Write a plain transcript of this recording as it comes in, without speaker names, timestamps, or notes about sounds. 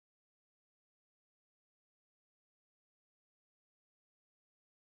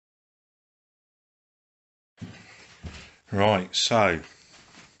Right, so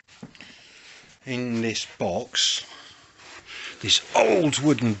in this box, this old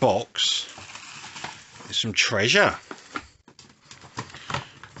wooden box, there's some treasure. I'm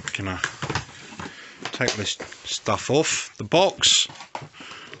gonna take this stuff off the box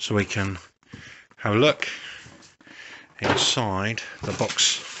so we can have a look inside the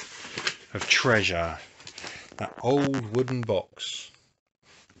box of treasure. That old wooden box.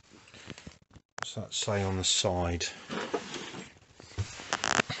 What's that say on the side?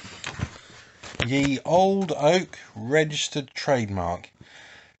 Ye Old Oak registered trademark.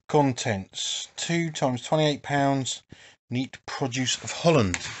 Contents 2 times £28. Neat produce of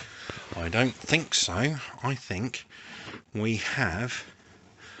Holland. I don't think so. I think we have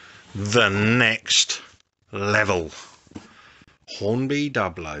the next level. Hornby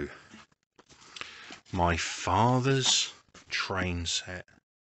Dublo. My father's train set.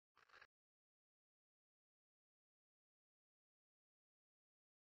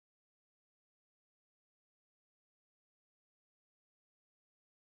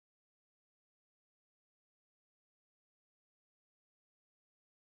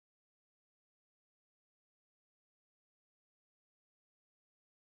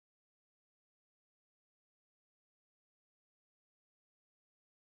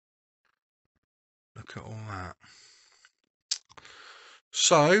 Look at all that.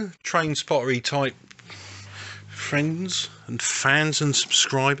 So, train spottery type friends and fans and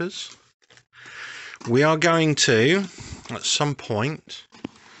subscribers, we are going to, at some point,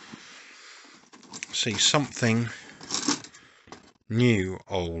 see something new,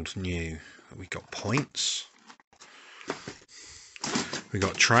 old, new. We got points. We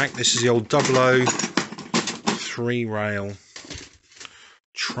got track. This is the old Dublo 3-rail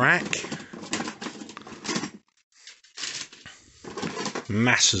track.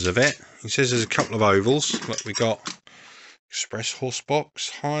 Masses of it. He says there's a couple of ovals. Look, we got express horse box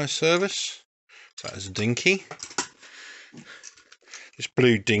hire service. That is a dinky. This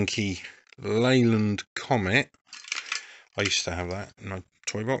blue dinky Leyland Comet. I used to have that in my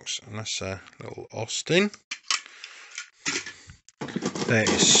toy box, and that's a little Austin. There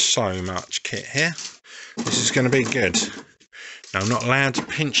is so much kit here. This is going to be good. Now, I'm not allowed to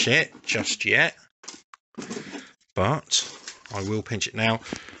pinch it just yet, but I will pinch it now.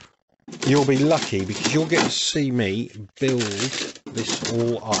 You'll be lucky because you'll get to see me build this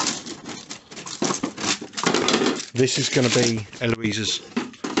all up. This is going to be Eloise's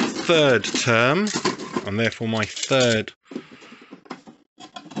third term, and therefore my third.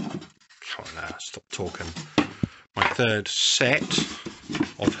 Stop talking. My third set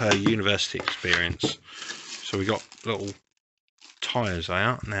of her university experience. So we got little tyres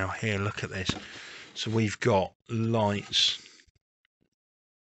out. Now here, look at this. So we've got lights,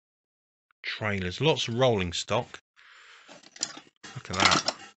 trailers, lots of rolling stock. Look at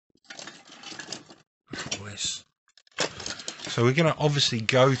that. Look at all this. So we're going to obviously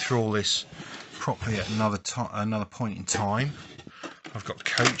go through all this properly at another point in time. I've got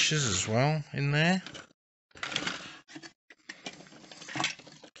coaches as well in there.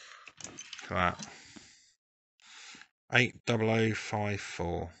 Look at that.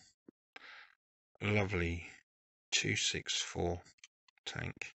 80054. Lovely 264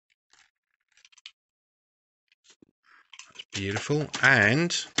 tank. That's beautiful.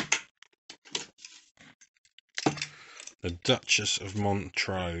 And the Duchess of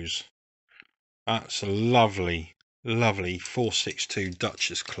Montrose. That's a lovely 462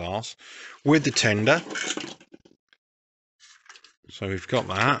 Duchess class with the tender. So we've got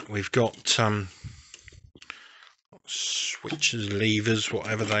that. We've got switches, levers,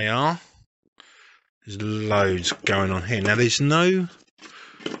 whatever they are. There's loads going on here. Now there's no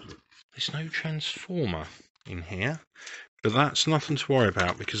transformer in here, but that's nothing to worry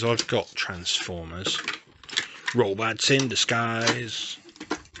about because I've got transformers. Rollbats in disguise.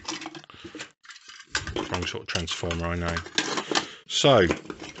 Wrong sort of transformer, I know. So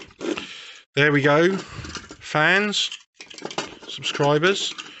there we go, fans,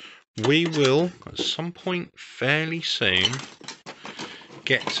 subscribers. We will at some point fairly soon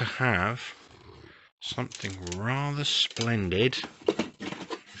get to have something rather splendid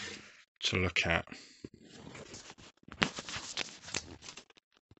to look at.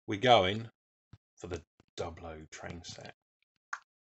 We're going for the Dublo train set.